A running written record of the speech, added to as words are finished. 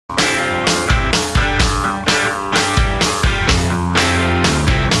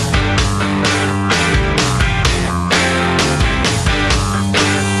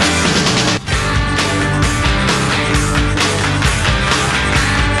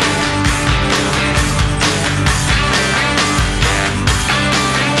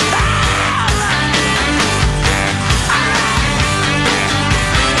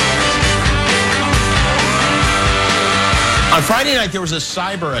night, there was a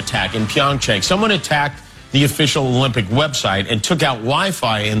cyber attack in Pyeongchang. Someone attacked the official Olympic website and took out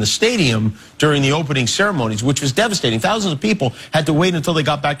Wi-Fi in the stadium during the opening ceremonies, which was devastating. Thousands of people had to wait until they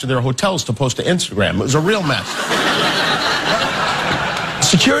got back to their hotels to post to Instagram. It was a real mess.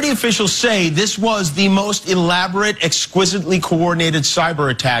 Security officials say this was the most elaborate, exquisitely coordinated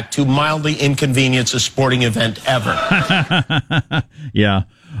cyber attack to mildly inconvenience a sporting event ever. Yeah.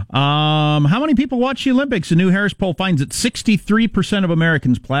 How many people watch the Olympics? A new Harris poll finds that 63% of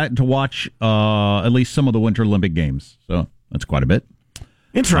Americans plan to watch at least some of the Winter Olympic Games. So that's quite a bit.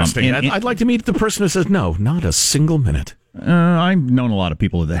 Interesting. I'd like to meet the person who says, no, not a single minute. I've known a lot of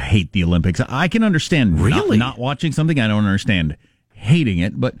people that hate the Olympics. I can understand not watching something. I don't understand hating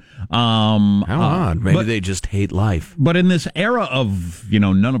it, but how odd. Maybe they just hate life. But in this era of,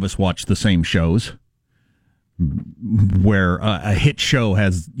 none of us watch the same shows, where a hit show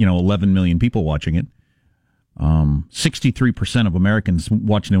has 11 million people watching it, 63% of Americans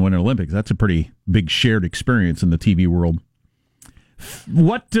watching the Winter Olympics. That's a pretty big shared experience in the TV world.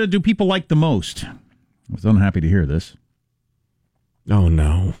 What do people like the most? I was unhappy to hear this. Oh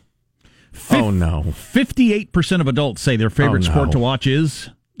no. 58% of adults say their favorite sport to watch is...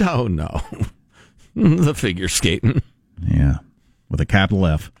 Oh, no. The figure skating. Yeah, with a capital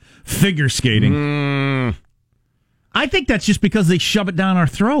F. Figure skating. I think that's just because they shove it down our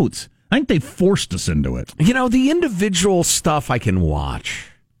throats. I think they forced us into it. The individual stuff I can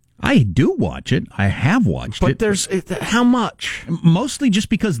watch. I do watch it. I have watched it. But there's... How much? Mostly just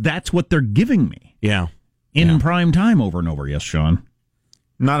because that's what they're giving me. Yeah. In prime time over and over. Yes, Sean?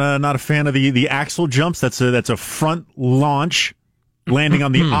 Not a fan of the axle jumps. That's a front launch, landing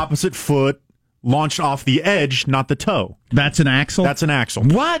on the opposite foot, launched off the edge, not the toe. That's an axle? That's an axle.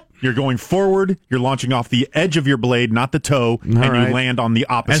 What? You're going forward, you're launching off the edge of your blade, not the toe, you land on the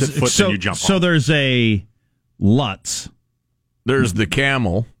opposite foot and you jump off. So there's a Lutz. There's the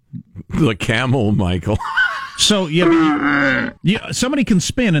camel. The camel, Michael. So somebody can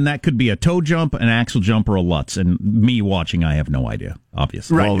spin, and that could be a toe jump, an axle jump, or a Lutz. And me watching, I have no idea,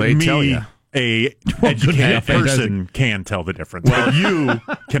 obviously. Right. Well, they tell you. A educated person can tell the difference. But you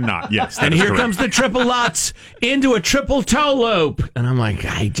cannot, yes. And here comes the triple Lutz into a triple toe loop. And I'm like,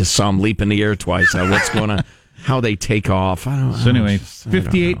 I just saw him leap in the air twice. What's going on? How they take off. I don't know. So anyway,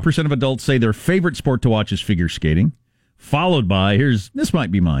 58% of adults say their favorite sport to watch is figure skating, followed by, this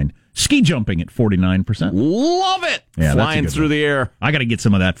might be mine, ski jumping at 49%. Love it! Yeah, flying through the air. I got to get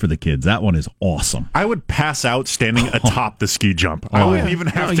some of that for the kids. That one is awesome. I would pass out standing atop the ski jump. I wouldn't even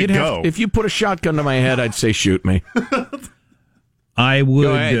have to go. If you put a shotgun to my head, I'd say shoot me. I would.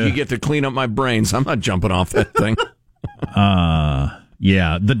 Go ahead. You get to clean up my brains. I'm not jumping off that thing.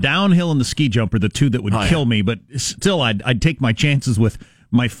 Yeah, the downhill and the ski jump are the two that would kill me, but still, I'd take my chances with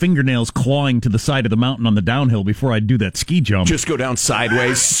my fingernails clawing to the side of the mountain on the downhill before I'd do that ski jump. Just go down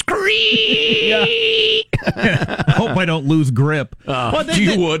sideways. Scream! Hope I don't lose grip.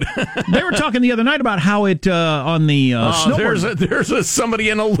 You would. They were talking the other night about how it on the snowboard. There's somebody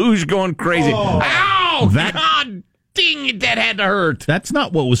in a luge going crazy. Ow! God dang it, that had to hurt. That's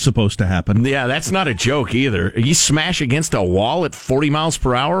not what was supposed to happen. Yeah, that's not a joke either. You smash against a wall at 40 miles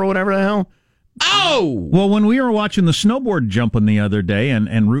per hour or whatever the hell. Oh! Well, when we were watching the snowboard jumping the other day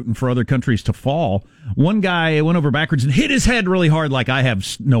and rooting for other countries to fall, one guy went over backwards and hit his head really hard like I have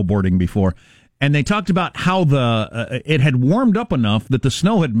snowboarding before. And they talked about how it had warmed up enough that the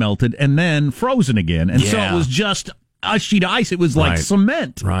snow had melted and then frozen again. And so it was just a sheet of ice. It was like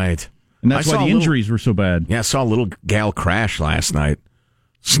cement. Right. And that's why the injuries were so bad. Yeah, I saw a little gal crash last night.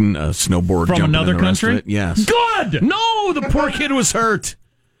 Snowboard from another country? Yes. Good! No, the poor kid was hurt.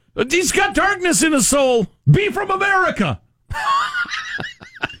 He's got darkness in his soul. Be from America.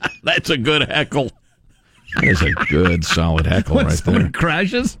 That's a good heckle. That is a good, solid heckle right there. When it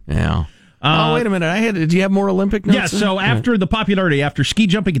crashes? Yeah. Wait a minute. Did you have more Olympic notes? Yeah, so after the popularity, after ski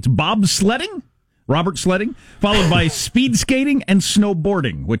jumping, it's bobsledding, Robert sledding, followed by speed skating and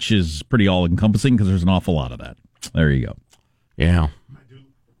snowboarding, which is pretty all-encompassing because there's an awful lot of that. There you go. Yeah.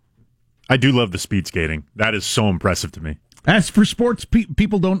 I do love the speed skating. That is so impressive to me. As for sports,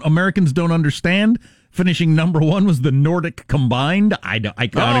 Americans don't understand. Finishing number one was the Nordic combined. I don't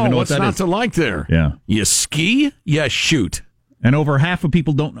even know what that is. What's not to like there? Yeah. You ski, you shoot. And over half of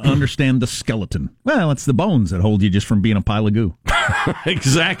people don't understand the skeleton. Well, it's the bones that hold you just from being a pile of goo.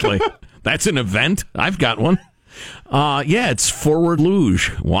 Exactly. That's an event. I've got one. It's forward luge.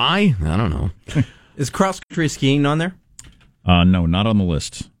 Why? I don't know. Is cross-country skiing on there? No, not on the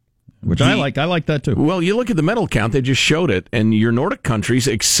list. Which I like. I like that too. Well, you look at the medal count; they just showed it, and your Nordic countries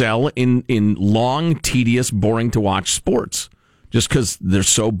excel in long, tedious, boring to watch sports, just because they're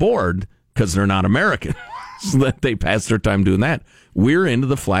so bored because they're not American. so that they pass their time doing that. We're into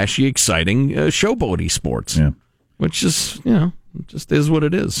the flashy, exciting, showboaty sports, which is, just is what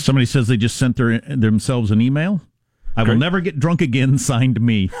it is. Somebody says they just sent themselves an email. I will never get drunk again, signed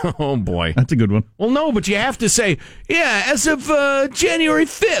me. Oh, boy. That's a good one. Well, no, but you have to say, as of January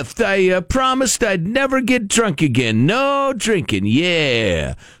 5th, I promised I'd never get drunk again. No drinking.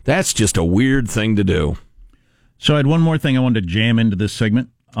 Yeah. That's just a weird thing to do. So I had one more thing I wanted to jam into this segment.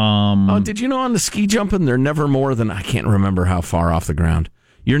 Did you know on the ski jumping, they're never more than, I can't remember how far off the ground.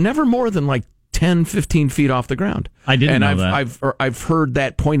 You're never more than like 10, 15 feet off the ground. I didn't know that. I've heard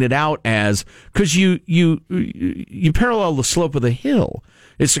that pointed out as, because you parallel the slope of the hill.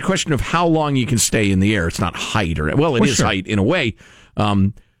 It's a question of how long you can stay in the air. It's not height, it is sure. height in a way.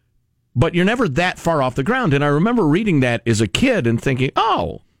 But you're never that far off the ground. And I remember reading that as a kid and thinking,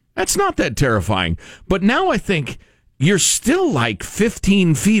 oh, that's not that terrifying. But now I think you're still like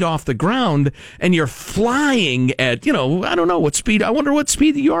 15 feet off the ground and you're flying at, I don't know what speed. I wonder what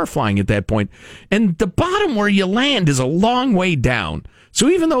speed you are flying at that point. And the bottom where you land is a long way down. So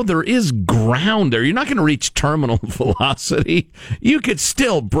even though there is ground there, you're not going to reach terminal velocity. You could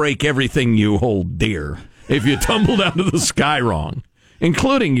still break everything you hold dear if you tumbled out of the sky wrong,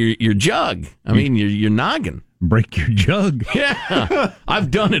 including your jug. I mean, your noggin. Break your jug. Yeah,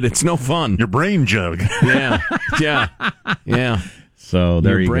 I've done it. It's no fun. Your brain jug. Yeah. So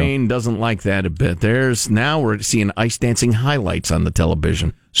there you go. Your brain doesn't like that a bit. Now we're seeing ice dancing highlights on the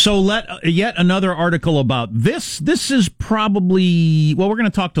television. So yet another article about this. This is probably, we're going to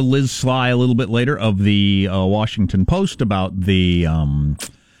talk to Liz Sly a little bit later of the Washington Post about the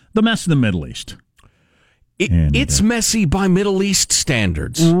mess in the Middle East. It's messy by Middle East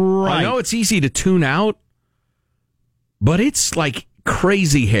standards. Right. I know it's easy to tune out, but it's like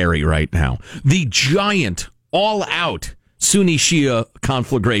crazy hairy right now. The giant, all-out Sunni-Shia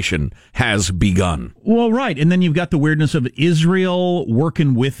conflagration has begun. Well, right. And then you've got the weirdness of Israel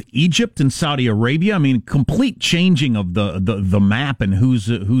working with Egypt and Saudi Arabia. I mean, complete changing of the map and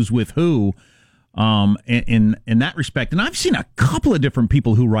who's with who in that respect. And I've seen a couple of different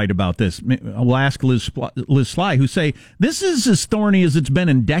people who write about this. We'll ask Liz Sly, who say this is as thorny as it's been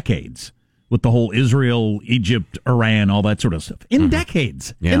in decades. With the whole Israel, Egypt, Iran, all that sort of stuff. In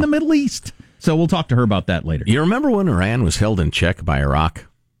decades. In the Middle East. So we'll talk to her about that later. You remember when Iran was held in check by Iraq?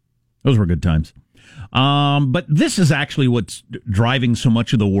 Those were good times. But this is actually what's driving so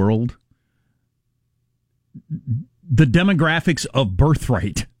much of the world. The demographics of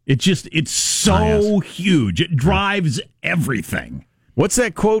birthright. It's so huge. It drives everything. What's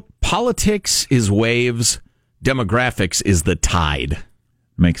that quote? Politics is waves. Demographics is the tide.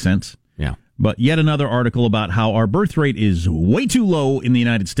 Makes sense. Yeah. But yet another article about how our birth rate is way too low in the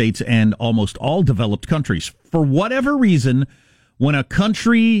United States and almost all developed countries. For whatever reason, when a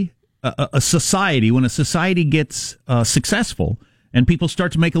country, a society gets successful and people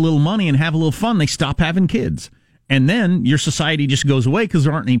start to make a little money and have a little fun, they stop having kids. And then your society just goes away because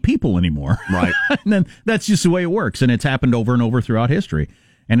there aren't any people anymore. Right. And then that's just the way it works. And it's happened over and over throughout history.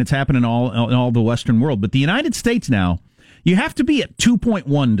 And it's happened in all the Western world. But the United States now, you have to be at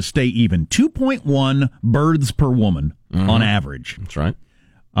 2.1 to stay even. 2.1 births per woman on average. That's right.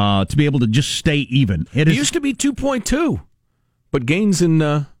 To be able to just stay even. It used to be 2.2, but gains in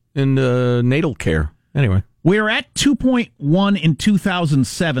natal care. Anyway. We're at 2.1 in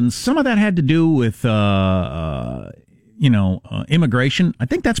 2007. Some of that had to do with, immigration. I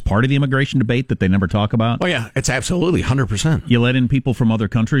think that's part of the immigration debate that they never talk about. Oh, yeah. It's absolutely 100%. You let in people from other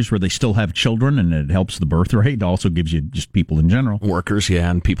countries where they still have children, and it helps the birth rate. It also gives you just people in general. Workers,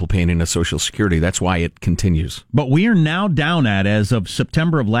 and people paying into Social Security. That's why it continues. But we are now down at, as of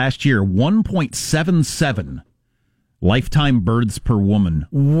September of last year, 1.77 lifetime births per woman,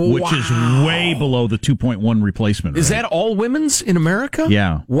 which is way below the 2.1 replacement rate. Is that all women's in America?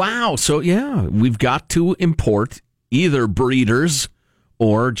 Yeah. Wow. So, we've got to import either breeders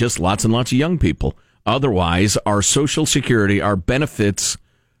or just lots and lots of young people. Otherwise, our Social Security, our benefits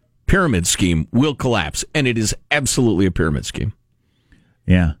pyramid scheme will collapse. And it is absolutely a pyramid scheme.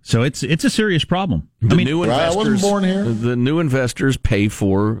 Yeah. So it's a serious problem. New investors, I wasn't born here. The new investors pay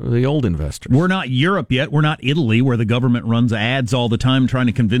for the old investors. We're not Europe yet. We're not Italy, where the government runs ads all the time trying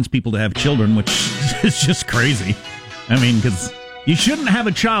to convince people to have children, which is just crazy. I mean, because you shouldn't have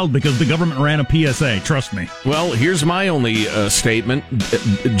a child because the government ran a PSA. Trust me. Well, here's my only statement.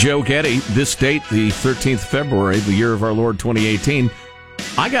 Joe Getty, this date, the 13th February, the year of our Lord 2018.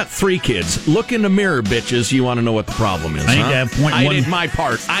 I got 3 kids. Look in the mirror, bitches. You want to know what the problem is. I need to have point I one. did my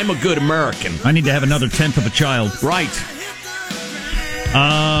part. I'm a good American. I need to have another tenth of a child. Right.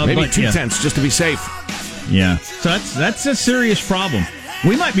 Maybe 2 tenths, just to be safe. Yeah. So that's a serious problem.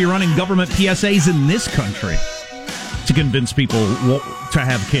 We might be running government PSAs in this country to convince people to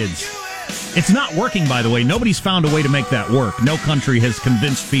have kids. It's not working, by the way. Nobody's found a way to make that work. No country has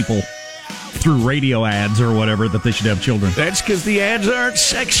convinced people through radio ads or whatever that they should have children. That's because the ads aren't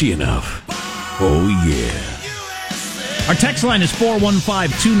sexy enough. Oh, yeah. Our text line is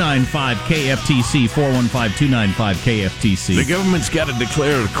 415-295-KFTC, 415-295-KFTC. The government's got to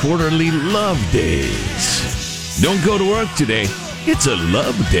declare quarterly love days. Don't go to work today. It's a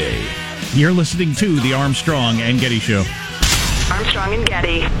love day. You're listening to the Armstrong and Getty Show. Armstrong and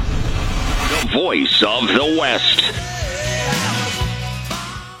Getty. The voice of the West.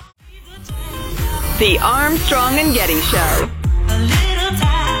 The Armstrong and Getty Show.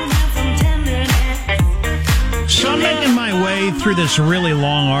 So I'm making my way through this really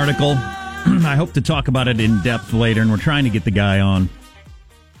long article. I hope to talk about it in depth later, and we're trying to get the guy on.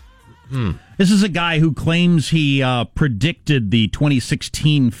 This is a guy who claims he predicted the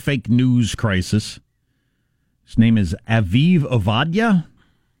 2016 fake news crisis. His name is Aviv Ovadia.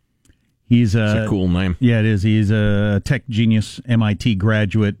 It's a cool name. Yeah, it is. He's a tech genius, MIT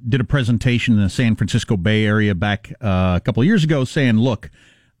graduate. Did a presentation in the San Francisco Bay Area back a couple of years ago saying, look,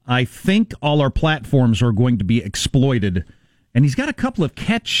 I think all our platforms are going to be exploited. And he's got a couple of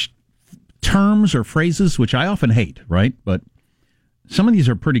catch terms or phrases, which I often hate, right? But some of these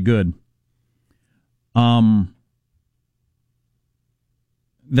are pretty good. That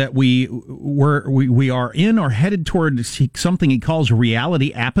we are in or headed toward something he calls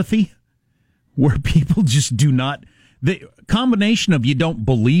reality apathy, where people just do not, the combination of you don't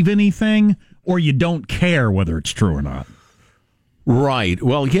believe anything or you don't care whether it's true or not. Right.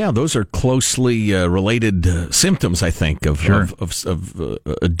 Well, yeah, those are closely related symptoms, I think, of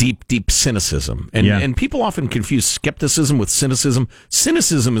a deep cynicism. And people often confuse skepticism with cynicism.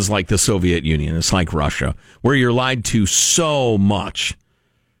 Cynicism is like the Soviet Union. It's like Russia, where you're lied to so much.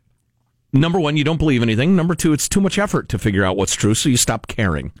 Number one, you don't believe anything. Number two, it's too much effort to figure out what's true, so you stop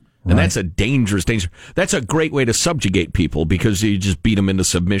caring. And that's a dangerous. That's a great way to subjugate people because you just beat them into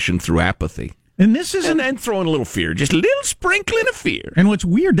submission through apathy. And this isn't... And throw in a little fear, just a little sprinkling of fear. And what's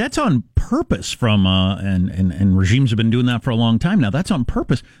weird, that's on purpose from, and regimes have been doing that for a long time now. That's on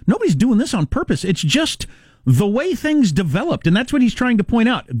purpose. Nobody's doing this on purpose. It's just the way things developed. And that's what he's trying to point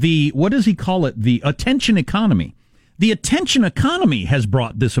out. What does he call it? The attention economy. The attention economy has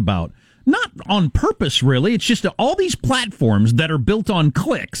brought this about. Not on purpose, really. It's just all these platforms that are built on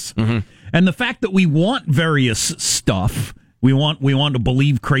clicks. Mm-hmm. And the fact that we want various stuff... We want to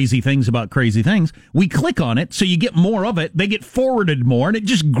believe crazy things about crazy things. We click on it, so you get more of it. They get forwarded more, and it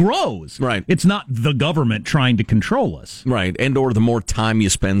just grows. Right. It's not the government trying to control us. Right. And or the more time you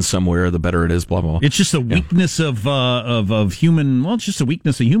spend somewhere, the better it is. Blah blah. It's just a weakness of human. Well, it's just a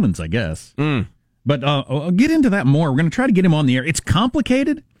weakness of humans, I guess. But I'll get into that more. We're going to try to get him on the air. It's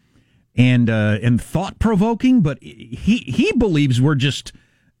complicated and thought provoking, but he believes we're just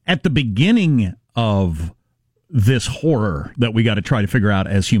at the beginning of this horror that we got to try to figure out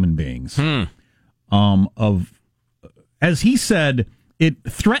as human beings. As he said, it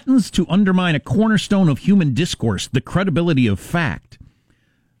threatens to undermine a cornerstone of human discourse, the credibility of fact.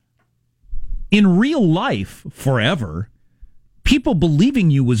 In real life, forever, people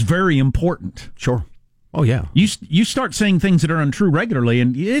believing you was very important. Sure. Oh yeah. You start saying things that are untrue regularly,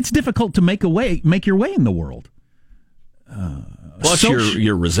 and it's difficult to make your way in the world. Plus,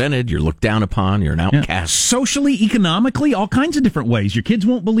 you're resented, you're looked down upon, you're an outcast. Yeah. Socially, economically, all kinds of different ways. Your kids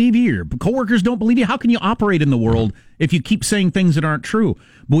won't believe you, your coworkers don't believe you. How can you operate in the world if you keep saying things that aren't true?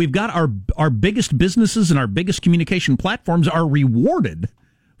 But we've got our biggest businesses and our biggest communication platforms are rewarded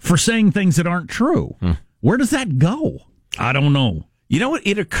for saying things that aren't true. Where does that go? I don't know. You know what?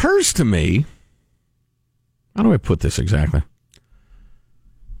 It occurs to me, how do I put this exactly?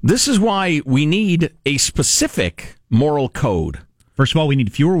 This is why we need a specific moral code. First of all, we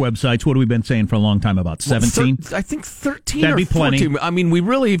need fewer websites. What have we been saying for a long time? About 17? I think 13 That'd or be 14. plenty. I mean, we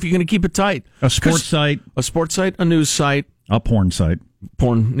really, if you're going to keep it tight. A sports site. A news site. A porn site.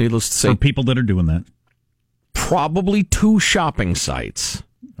 Porn, needless to say. For people that are doing that. Probably 2 shopping sites.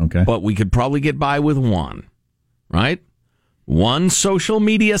 Okay. But we could probably get by with 1. Right? 1 social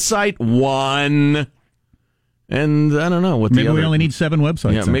media site. 1. And I don't know what maybe we only need 7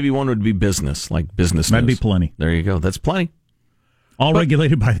 websites. Yeah, maybe 1 would be business, like business That'd news. be plenty. There you go. That's plenty. All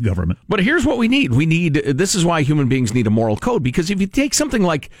regulated by the government. But here's what we need. This is why human beings need a moral code, because if you take something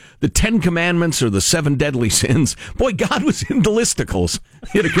like the 10 Commandments or the 7 deadly sins, boy, God was in the listicles,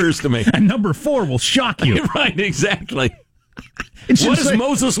 it occurs to me. And number 4 will shock you. Right, exactly. What does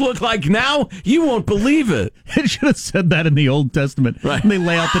Moses look like now? You won't believe it. It should have said that in the Old Testament. Right. And they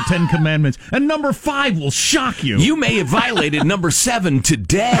lay out the 10 Commandments. And number 5 will shock you. You may have violated number 7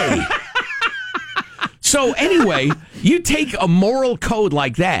 today. So anyway, you take a moral code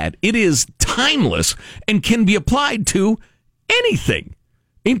like that, it is timeless and can be applied to anything,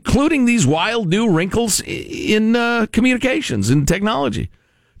 including these wild new wrinkles in communications and technology.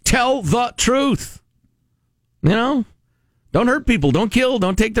 Tell the truth. You know? Don't hurt people. Don't kill.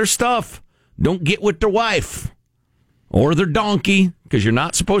 Don't take their stuff. Don't get with their wife or their donkey, because you're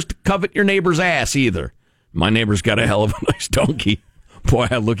not supposed to covet your neighbor's ass either. My neighbor's got a hell of a nice donkey. Boy,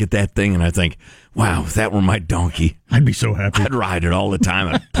 I look at that thing and I think, wow, if that were my donkey, I'd be so happy. I'd ride it all the time.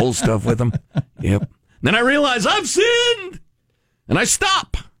 I'd pull stuff with him. Yep. Then I realize I've sinned and I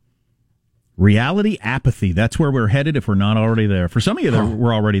stop. Reality apathy. That's where we're headed if we're not already there. For some of you,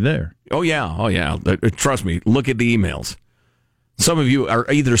 we're already there. Oh, yeah. Oh, yeah. Trust me. Look at the emails. Some of you are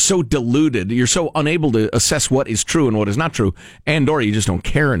either so deluded, you're so unable to assess what is true and what is not true, and or you just don't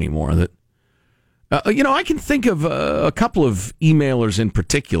care anymore. That I can think of a couple of emailers in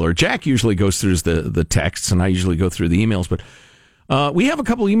particular. Jack usually goes through the texts, and I usually go through the emails. But we have a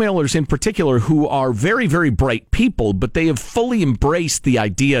couple of emailers in particular who are very, very bright people, but they have fully embraced the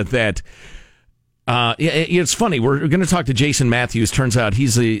idea that it's funny. We're going to talk to Jason Matthews. Turns out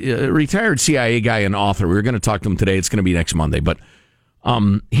he's a retired CIA guy and author. We're going to talk to him today. It's going to be next Monday. But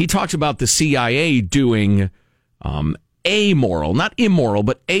he talks about the CIA doing amoral, not immoral,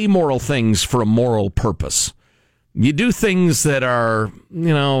 but amoral things for a moral purpose. You do things that are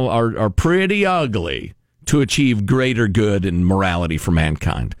pretty ugly to achieve greater good and morality for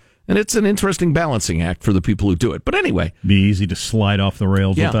mankind. And it's an interesting balancing act for the people who do it. But anyway. Be easy to slide off the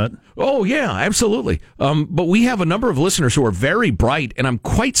rails with that. Oh, yeah, absolutely. But we have a number of listeners who are very bright, and I'm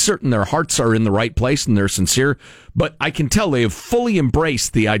quite certain their hearts are in the right place and they're sincere. But I can tell they have fully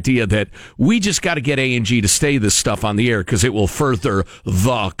embraced the idea that we just got to get A&G to stay this stuff on the air because it will further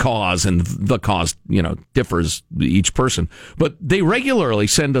the cause, and the cause, differs each person. But they regularly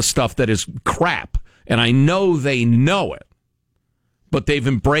send us stuff that is crap, and I know they know it. But they've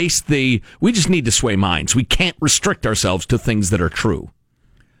embraced we just need to sway minds. We can't restrict ourselves to things that are true.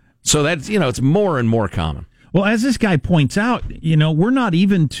 So that's, it's more and more common. Well, as this guy points out, we're not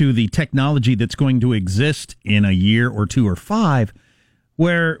even to the technology that's going to exist in a year or 2 or 5,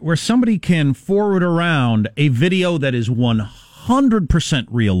 where somebody can forward around a video that is 100%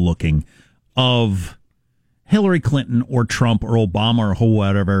 real looking of Hillary Clinton or Trump or Obama or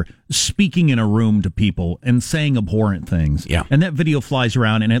whatever speaking in a room to people and saying abhorrent things. Yeah. And that video flies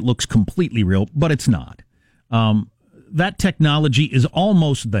around and it looks completely real, but it's not. That technology is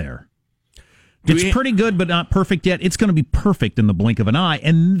almost there. It's pretty good, but not perfect yet. It's going to be perfect in the blink of an eye.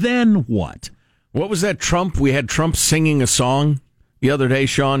 And then what? What was that Trump? We had Trump singing a song the other day,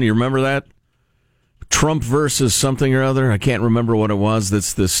 Sean. You remember that? Trump versus something or other. I can't remember what it was.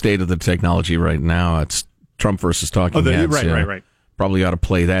 That's the state of the technology right now. It's Trump versus Talking Heads. Right. Probably ought to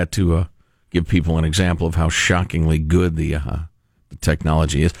play that to give people an example of how shockingly good the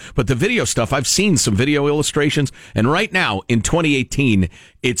technology is. But the video stuff, I've seen some video illustrations, and right now, in 2018,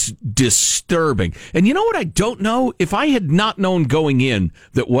 it's disturbing. And you know what I don't know? If I had not known going in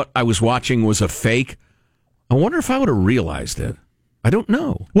that what I was watching was a fake, I wonder if I would have realized it. I don't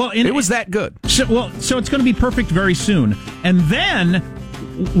know. Well, it was that good. So it's going to be perfect very soon. And then,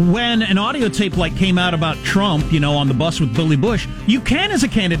 when an audio tape came out about Trump, on the bus with Billy Bush, you can, as a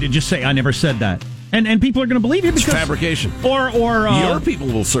candidate, just say, I never said that. And people are going to believe you because it's fabrication. Or your people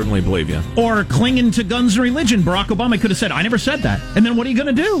will certainly believe you. Or clinging to guns and religion. Barack Obama could have said, I never said that. And then what are you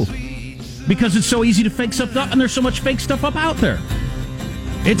going to do? Because it's so easy to fake stuff up, and there's so much fake stuff up out there.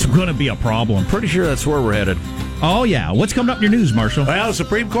 It's going to be a problem. Pretty sure that's where we're headed. Oh, yeah. What's coming up in your news, Marshall? Well, the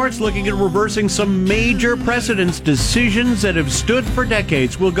Supreme Court's looking at reversing some major precedents, decisions that have stood for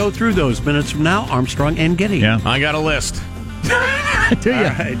decades. We'll go through those minutes from now. Armstrong and Getty. Yeah. I got a list. Do you?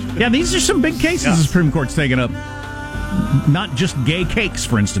 Right. Yeah, these are some big cases the Supreme Court's taking up. Not just gay cakes,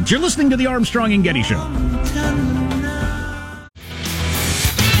 for instance. You're listening to the Armstrong and Getty Show.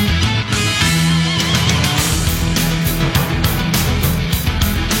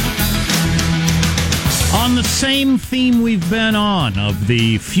 On the same theme we've been on of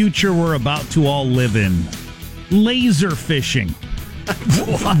the future we're about to all live in, laser fishing.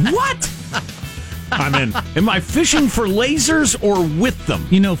 What? I'm in. Am I fishing for lasers or with them?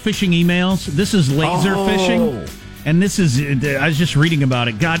 Phishing emails. This is laser fishing. And this is, I was just reading about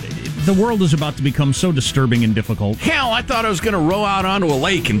it. God, the world is about to become so disturbing and difficult. Hell, I thought I was going to row out onto a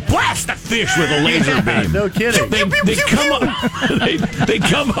lake and blast a fish with a laser beam. No kidding. They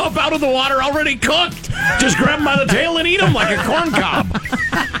come up out of the water already cooked. Just grab them by the tail and eat them like a corn cob.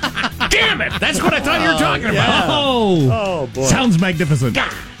 Damn it! That's what I thought you were talking about. Oh, boy. Sounds magnificent.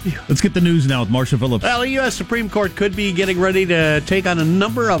 Let's get the news now with Marcia Phillips. Well, the U.S. Supreme Court could be getting ready to take on a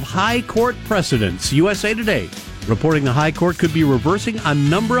number of high court precedents. USA Today reporting the high court could be reversing a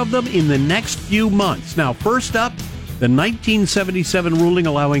number of them in the next few months. Now, first up, the 1977 ruling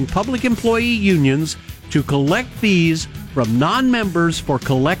allowing public employee unions to collect fees from non-members for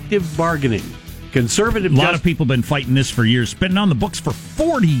collective bargaining. Conservative A lot of people have been fighting this for years. It's been on the books for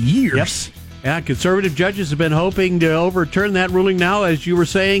 40 years. Yep. Yeah, conservative judges have been hoping to overturn that ruling now, as you were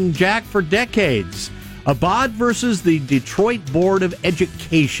saying, Jack, for decades. Abad versus the Detroit Board of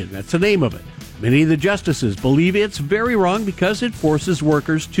Education. That's the name of it. Many of the justices believe it's very wrong because it forces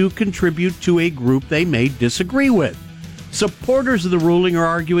workers to contribute to a group they may disagree with. Supporters of the ruling are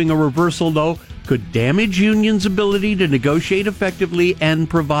arguing a reversal, though, could damage unions' ability to negotiate effectively and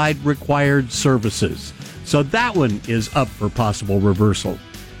provide required services. So that one is up for possible reversal.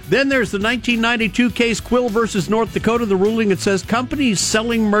 Then there's the 1992 case Quill versus North Dakota. The ruling that says companies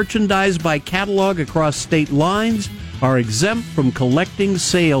selling merchandise by catalog across state lines are exempt from collecting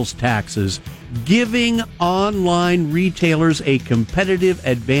sales taxes, giving online retailers a competitive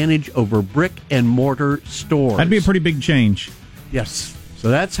advantage over brick and mortar stores. That'd be a pretty big change. Yes. So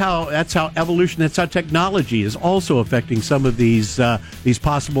that's how evolution, that's how technology is also affecting some of these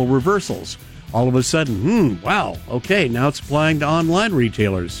possible reversals. All of a sudden, wow, okay, now it's applying to online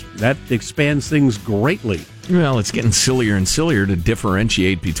retailers. That expands things greatly. Well, it's getting sillier and sillier to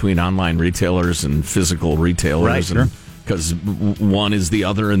differentiate between online retailers and physical retailers. Right, sure. Because one is the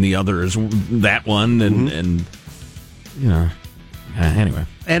other and the other is that one. And you know, anyway.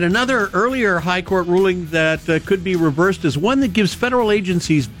 And another earlier high court ruling that could be reversed is one that gives federal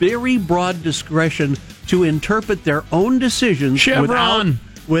agencies very broad discretion to interpret their own decisions Chevron.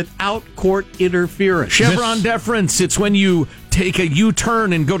 without court interference. Chevron deference. It's when you take a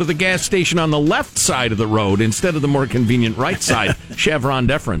U-turn and go to the gas station on the left side of the road instead of the more convenient right side. Chevron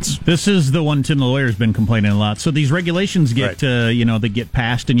deference. This is the one Tim the lawyer's been complaining a lot. So these regulations get, they get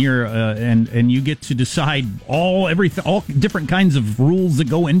passed, and you're and you get to decide all different kinds of rules that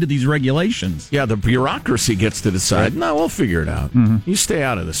go into these regulations. Yeah, the bureaucracy gets to decide. No, we'll figure it out. Mm-hmm. You stay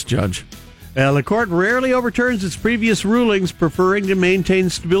out of this, Judge. The court rarely overturns its previous rulings, preferring to maintain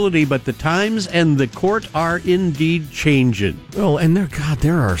stability, but the times and the court are indeed changing. Well, and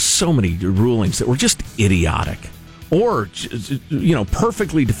there are so many rulings that were just idiotic, or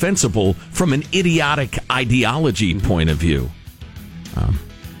perfectly defensible from an idiotic ideology point of view.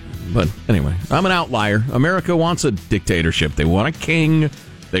 But anyway, I'm an outlier. America wants a dictatorship. They want a king.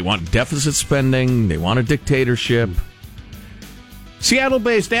 They want deficit spending. They want a dictatorship.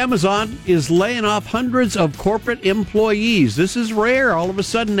 Seattle-based Amazon is laying off hundreds of corporate employees. This is rare. All of a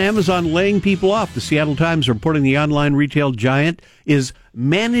sudden, Amazon laying people off. The Seattle Times reporting the online retail giant is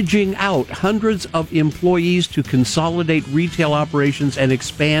managing out hundreds of employees to consolidate retail operations and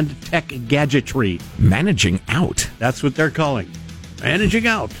expand tech gadgetry. Managing out? That's what they're calling managing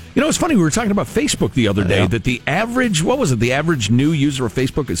out. You know, it's funny. We were talking about Facebook the other day, that the average, the average new user of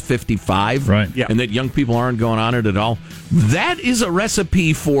Facebook is 55. Right. Yeah. And that young people aren't going on it at all. That is a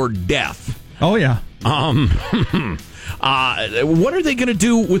recipe for death. Oh, yeah. What are they going to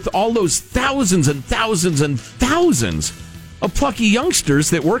do with all those thousands and thousands and thousands of plucky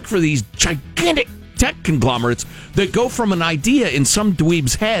youngsters that work for these gigantic tech conglomerates that go from an idea in some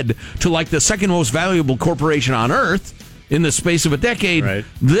dweeb's head to like the second most valuable corporation on earth in the space of a decade,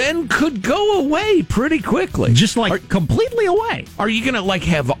 then could go away pretty quickly. Just completely away. Are you going to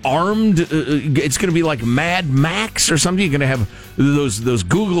have armed, it's going to be like Mad Max or something? You're going to have those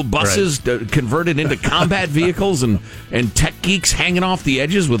Google buses converted into combat vehicles and tech geeks hanging off the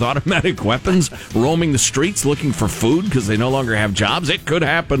edges with automatic weapons, roaming the streets looking for food because they no longer have jobs? It could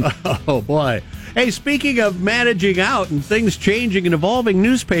happen. Oh, boy. Hey, speaking of managing out and things changing and evolving,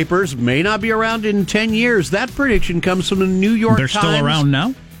 newspapers may not be around in 10 years. That prediction comes from the New York Times. They're still around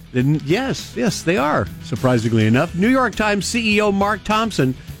now? Yes, they are, surprisingly enough. New York Times CEO Mark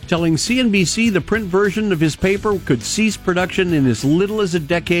Thompson telling CNBC the print version of his paper could cease production in as little as a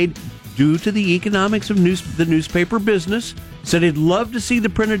decade due to the economics of the newspaper business. Said he'd love to see the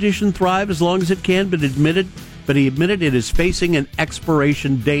print edition thrive as long as it can, but he admitted it is facing an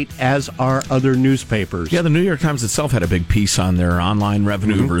expiration date, as are other newspapers. Yeah, the New York Times itself had a big piece on their online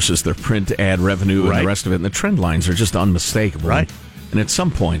revenue versus their print ad revenue and the rest of it, and the trend lines are just unmistakable. Right. And at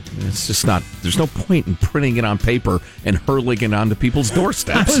some point, it's just not. There's no point in printing it on paper and hurling it onto people's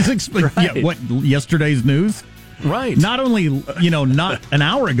doorsteps. I was explaining what yesterday's news. Right. Not only not an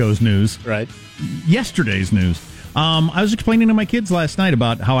hour ago's news. Right. Yesterday's news. I was explaining to my kids last night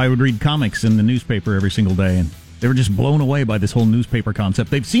about how I would read comics in the newspaper every single day, and they were just blown away by this whole newspaper concept.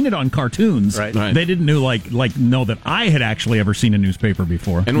 They've seen it on cartoons. Right. They didn't know that I had actually ever seen a newspaper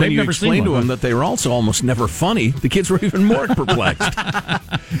before. And when you explained to them that they were also almost never funny, the kids were even more perplexed.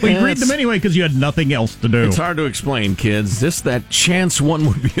 Well, you read them anyway because you had nothing else to do. It's hard to explain, kids. That chance one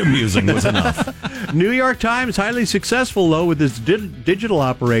would be amusing was enough. New York Times, highly successful, though, with its digital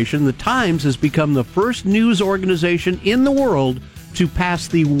operation. The Times has become the first news organization in the world to pass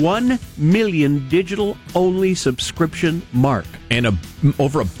the 1 million digital-only subscription mark. And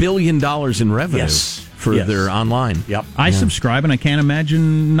over $1 billion in revenue for their online. Yep. I subscribe, and I can't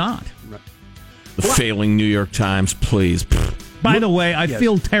imagine not. The failing New York Times, please. By the way, I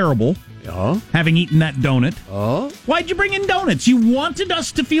feel terrible having eaten that donut. Why'd you bring in donuts? You wanted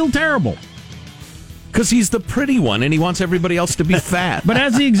us to feel terrible. Because he's the pretty one, and he wants everybody else to be fat. But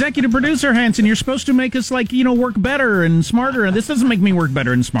as the executive producer, Hanson, you're supposed to make us work better and smarter. And this doesn't make me work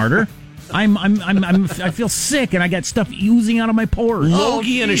better and smarter. I feel sick, and I got stuff oozing out of my pores.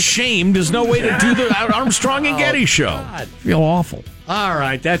 Logie and ashamed is no way to do the Armstrong and Getty show. I feel awful. All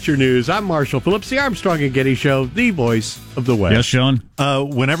right, that's your news. I'm Marshall Phillips, the Armstrong and Getty Show, the voice of the West. Yes, Sean.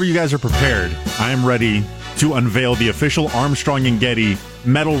 Whenever you guys are prepared, I am ready to unveil the official Armstrong and Getty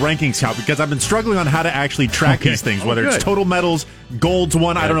medal rankings count, because I've been struggling on how to actually track these things, whether it's total medals, gold's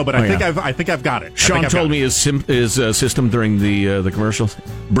one, I don't know, but I think I've got it. Sean told me his system during the commercials.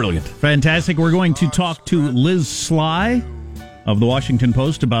 Brilliant. Fantastic. We're going to talk to Liz Sly of the Washington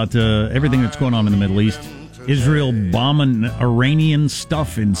Post about everything that's going on in the Middle East. Israel bombing Iranian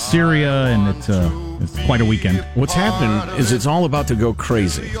stuff in Syria, and it's quite a weekend. What's happening is it's all about to go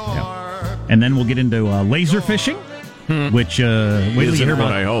crazy. Yeah. And then we'll get into laser fishing, which wait till you hear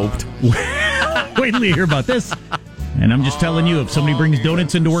about. I hoped. Wait till you hear about this. And I'm just telling you, if somebody brings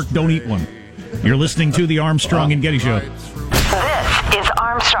donuts into work, don't eat one. You're listening to the Armstrong and Getty Show. This is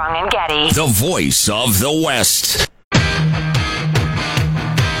Armstrong and Getty. The voice of the West.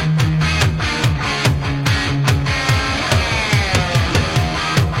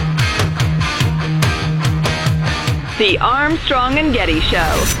 The Armstrong and Getty Show.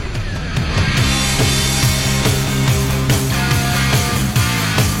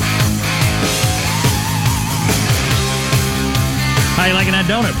 How you liking that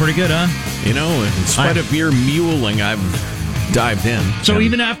donut? Pretty good, huh? You know, in spite of your mewling, I've dived in. So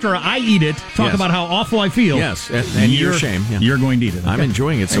even after I eat it, talk about how awful I feel. Yes, and your shame. Yeah. You're going to eat it. Okay. I'm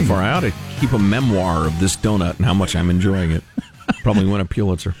enjoying it so far. I ought to keep a memoir of this donut and how much I'm enjoying it. Probably win a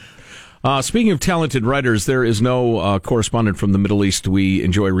Pulitzer. Speaking of talented writers, there is no correspondent from the Middle East we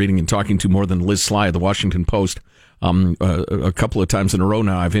enjoy reading and talking to more than Liz Sly of the Washington Post. A couple of times in a row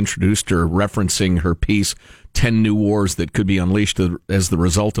now, I've introduced her, referencing her piece, 10 New Wars That Could Be Unleashed as the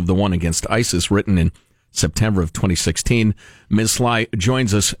Result of the One Against ISIS, written in September of 2016. Ms. Sly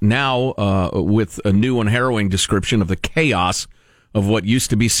joins us now with a new and harrowing description of the chaos of what used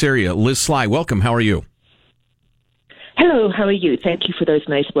to be Syria. Liz Sly, welcome. How are you? Hello, how are you? Thank you for those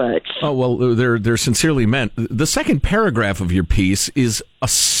nice words. Oh, well, they're sincerely meant. The second paragraph of your piece is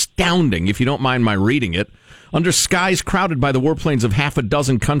astounding, if you don't mind my reading it. Under skies crowded by the warplanes of half a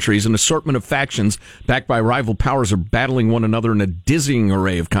dozen countries, an assortment of factions backed by rival powers are battling one another in a dizzying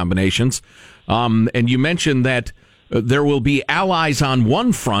array of combinations. And you mentioned that there will be allies on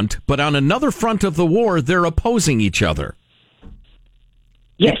one front, but on another front of the war, they're opposing each other.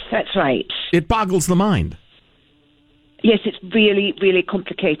 Yes, that's right. It boggles the mind. Yes, it's really, really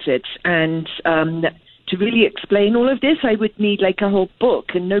complicated. And to really explain all of this, I would need like a whole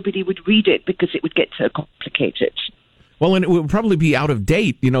book, and nobody would read it because it would get so complicated. Well, and it would probably be out of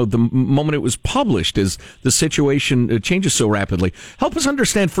date, you know, the moment it was published, as the situation changes so rapidly. Help us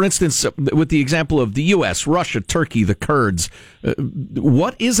understand, for instance, with the example of the U.S., Russia, Turkey, the Kurds,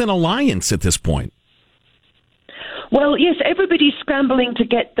 what is an alliance at this point? Well, yes, everybody's scrambling to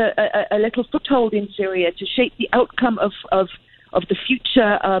get a little foothold in Syria to shape the outcome of the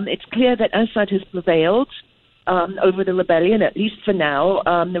future. It's clear that Assad has prevailed over the rebellion, at least for now.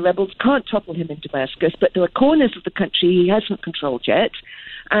 The rebels can't topple him in Damascus, but there are corners of the country he hasn't controlled yet.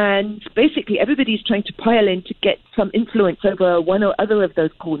 And basically everybody's trying to pile in to get some influence over one or other of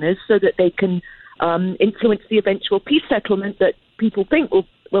those corners so that they can influence the eventual peace settlement that people think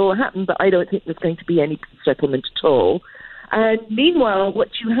will happen, but I don't think there's going to be any peace settlement at all. And meanwhile, what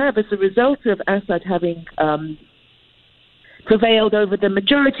you have as a result of Assad having prevailed over the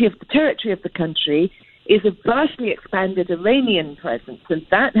majority of the territory of the country is a vastly expanded Iranian presence, and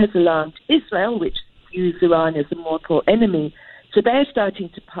that has alarmed Israel, which views Iran as a mortal enemy. So they're starting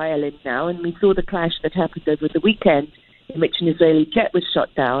to pile in now, and we saw the clash that happened over the weekend in which an Israeli jet was shot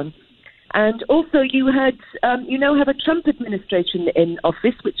down. And also you had, you now have a Trump administration in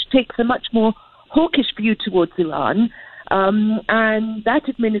office, which takes a much more hawkish view towards Iran. And that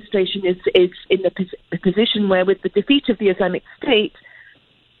administration is in a position where, with the defeat of the Islamic State,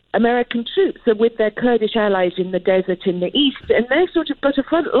 American troops are with their Kurdish allies in the desert in the east, and they've sort of got a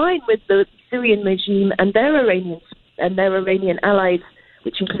front line with the Syrian regime and their Iranian allies,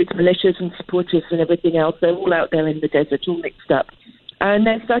 which includes militias and supporters and everything else. They're all out there in the desert, all mixed up. And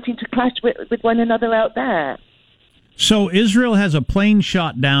they're starting to clash with one another out there. So Israel has a plane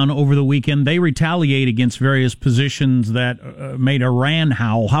shot down over the weekend. They retaliate against various positions that made Iran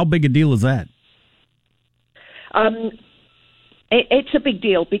howl. How big a deal is that? It's a big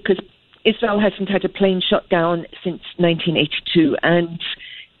deal because Israel hasn't had a plane shot down since 1982, and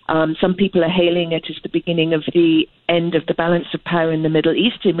some people are hailing it as the beginning of the end of the balance of power in the Middle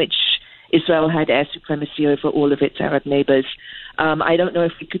East, in which Israel had air supremacy over all of its Arab neighbors. I don't know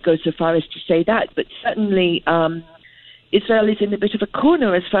if we could go so far as to say that, but certainly Israel is in a bit of a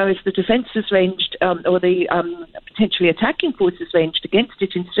corner as far as the defenses ranged or the potentially attacking forces ranged against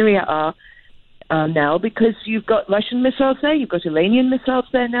it in Syria are now, because you've got Russian missiles there, you've got Iranian missiles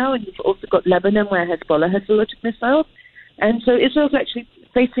there now, and you've also got Lebanon, where Hezbollah has a lot of missiles. And so Israel's actually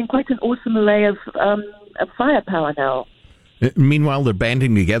facing quite an awesome array of firepower now. Meanwhile, they're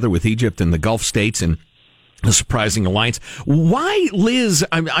banding together with Egypt and the Gulf states in a surprising alliance. Why, Liz,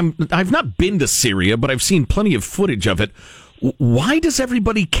 I've not been to Syria, but I've seen plenty of footage of it. Why does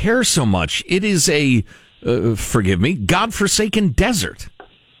everybody care so much? It is a, forgive me, godforsaken desert.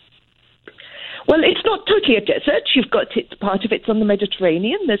 Well, it's not totally a desert. You've got part of it's on the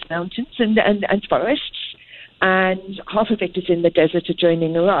Mediterranean. There's mountains and forests, and half of it is in the desert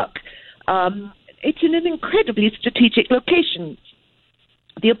adjoining Iraq. It's in an incredibly strategic location.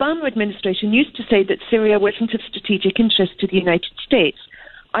 The Obama administration used to say that Syria wasn't of strategic interest to the United States.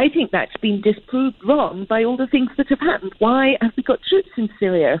 I think that's been disproved wrong by all the things that have happened. Why have we got troops in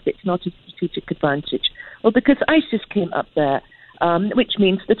Syria if it's not a strategic advantage? Well, because ISIS came up there, which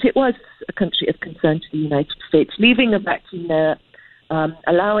means that it was a country of concern to the United States. Leaving a vacuum there,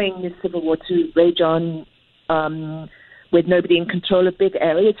 allowing the civil war to rage on with nobody in control of big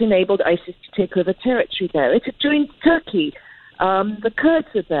areas, enabled ISIS to take over territory there. It had joined Turkey. The Kurds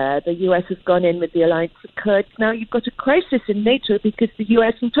are there. The U.S. has gone in with the alliance of Kurds. Now you've got a crisis in NATO because the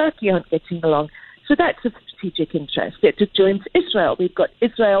U.S. and Turkey aren't getting along. So that's of strategic interest. It joins Israel. We've got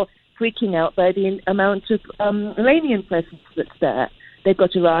Israel freaking out by the amount of Iranian presence that's there. They've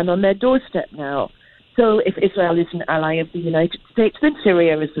got Iran on their doorstep now. So if Israel is an ally of the United States, then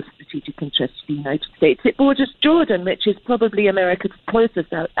Syria is of strategic interest to the United States. It borders Jordan, which is probably America's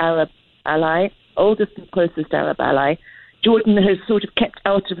closest Arab ally, oldest and closest Arab ally. Jordan has sort of kept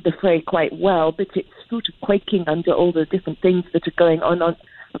out of the fray quite well, but it's sort of quaking under all the different things that are going on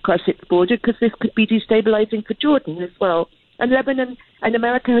across its border, because this could be destabilizing for Jordan as well. And Lebanon, and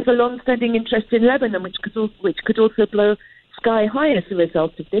America has a long-standing interest in Lebanon, which could also blow sky high as a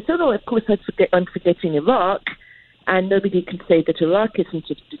result of this. Although, of course, I'm forgetting Iraq, and nobody can say that Iraq isn't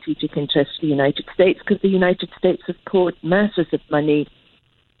of strategic interest to the United States, because the United States has poured masses of money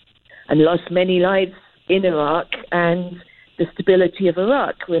and lost many lives in Iraq, and the stability of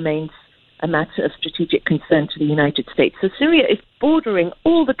Iraq remains a matter of strategic concern to the United States. So Syria is bordering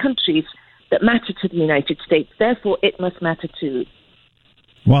all the countries that matter to the United States. Therefore, it must matter too.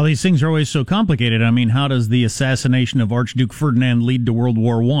 Well, these things are always so complicated. I mean, how does the assassination of Archduke Ferdinand lead to World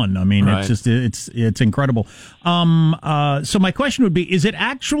War I? I mean, right. It's incredible. So my question would be, is it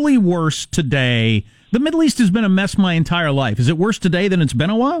actually worse today? The Middle East has been a mess my entire life. Is it worse today than it's been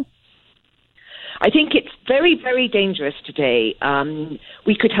a while? I think it's very, very dangerous today.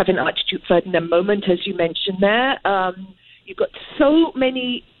 We could have an Archduke Ferdinand moment, as you mentioned there. You've got so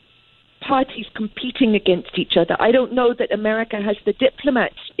many parties competing against each other. I don't know that America has the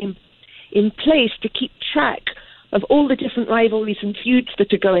diplomats in place to keep track of all the different rivalries and feuds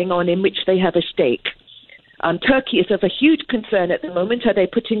that are going on in which they have a stake. Turkey is of a huge concern at the moment. Are they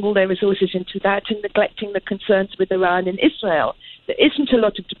putting all their resources into that and neglecting the concerns with Iran and Israel? There isn't a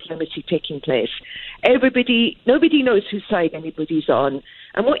lot of diplomacy taking place. Nobody knows whose side anybody's on.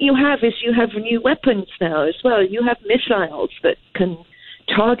 And what you have is you have new weapons now as well. You have missiles that can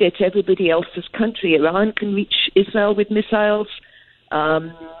target everybody else's country. Iran can reach Israel with missiles.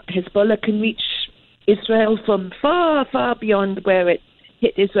 Hezbollah can reach Israel from far, far beyond where it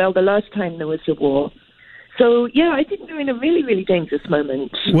hit Israel the last time there was a war. So, yeah, I think we're in a really, really dangerous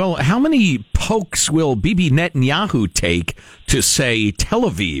moment. Well, how many pokes will Bibi Netanyahu take to, say, Tel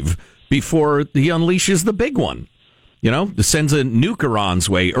Aviv before he unleashes the big one? Sends a nuke Iran's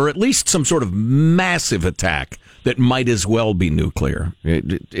way, or at least some sort of massive attack that might as well be nuclear.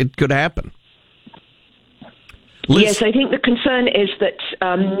 It could happen. Liz? Yes, I think the concern is that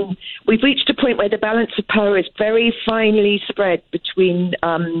we've reached a point where the balance of power is very finely spread between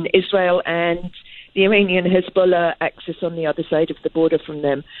Israel and the Iranian Hezbollah axis on the other side of the border from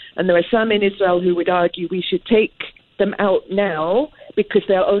them. And there are some in Israel who would argue we should take them out now because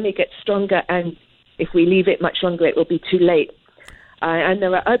they'll only get stronger, and if we leave it much longer, it will be too late. And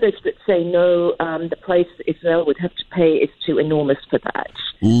there are others that say, no, the price Israel would have to pay is too enormous for that.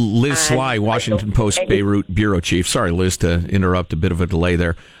 Liz Sly, Washington Post Beirut bureau chief. Sorry, Liz, to interrupt, a bit of a delay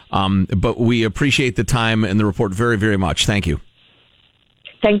there. But we appreciate the time and the report very, very much. Thank you.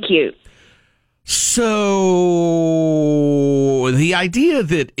 Thank you. So the idea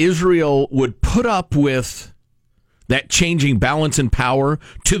that Israel would put up with that changing balance in power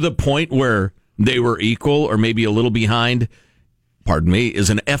to the point where they were equal or maybe a little behind, pardon me,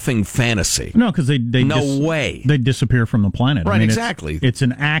 is an effing fantasy. No, because they way. They disappear from the planet. Right, exactly. It's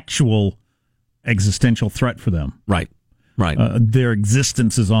an actual existential threat for them. Right. Their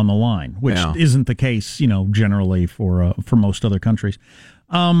existence is on the line, which isn't the case, generally for most other countries.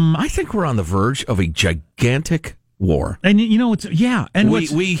 I think we're on the verge of a gigantic war. And it's and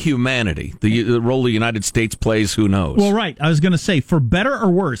we humanity, the role the United States plays, who knows? Well, right. I was going to say, for better or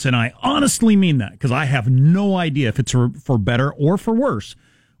worse, and I honestly mean that because I have no idea if it's for better or for worse.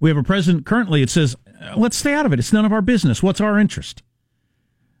 We have a president currently that says, "Let's stay out of it. It's none of our business. What's our interest?"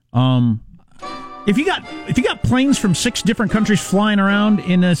 If you got planes from 6 different countries flying around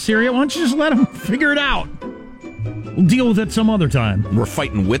in Syria, why don't you just let them figure it out? We'll deal with it some other time. We're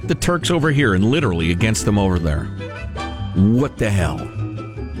fighting with the Turks over here and literally against them over there. What the hell?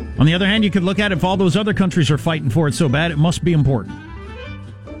 On the other hand, you could look at it, if all those other countries are fighting for it so bad, it must be important.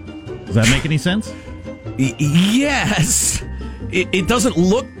 Does that make any sense? Yes. It doesn't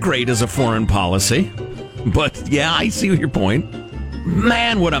look great as a foreign policy, but yeah, I see your point.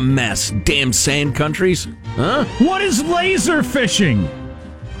 Man, what a mess. Damn sand countries. Huh? What is laser fishing?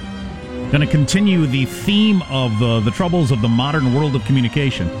 Going to continue the theme of the troubles of the modern world of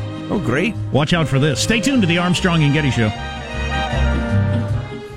communication. Oh, great. Watch out for this. Stay tuned to the Armstrong and Getty Show.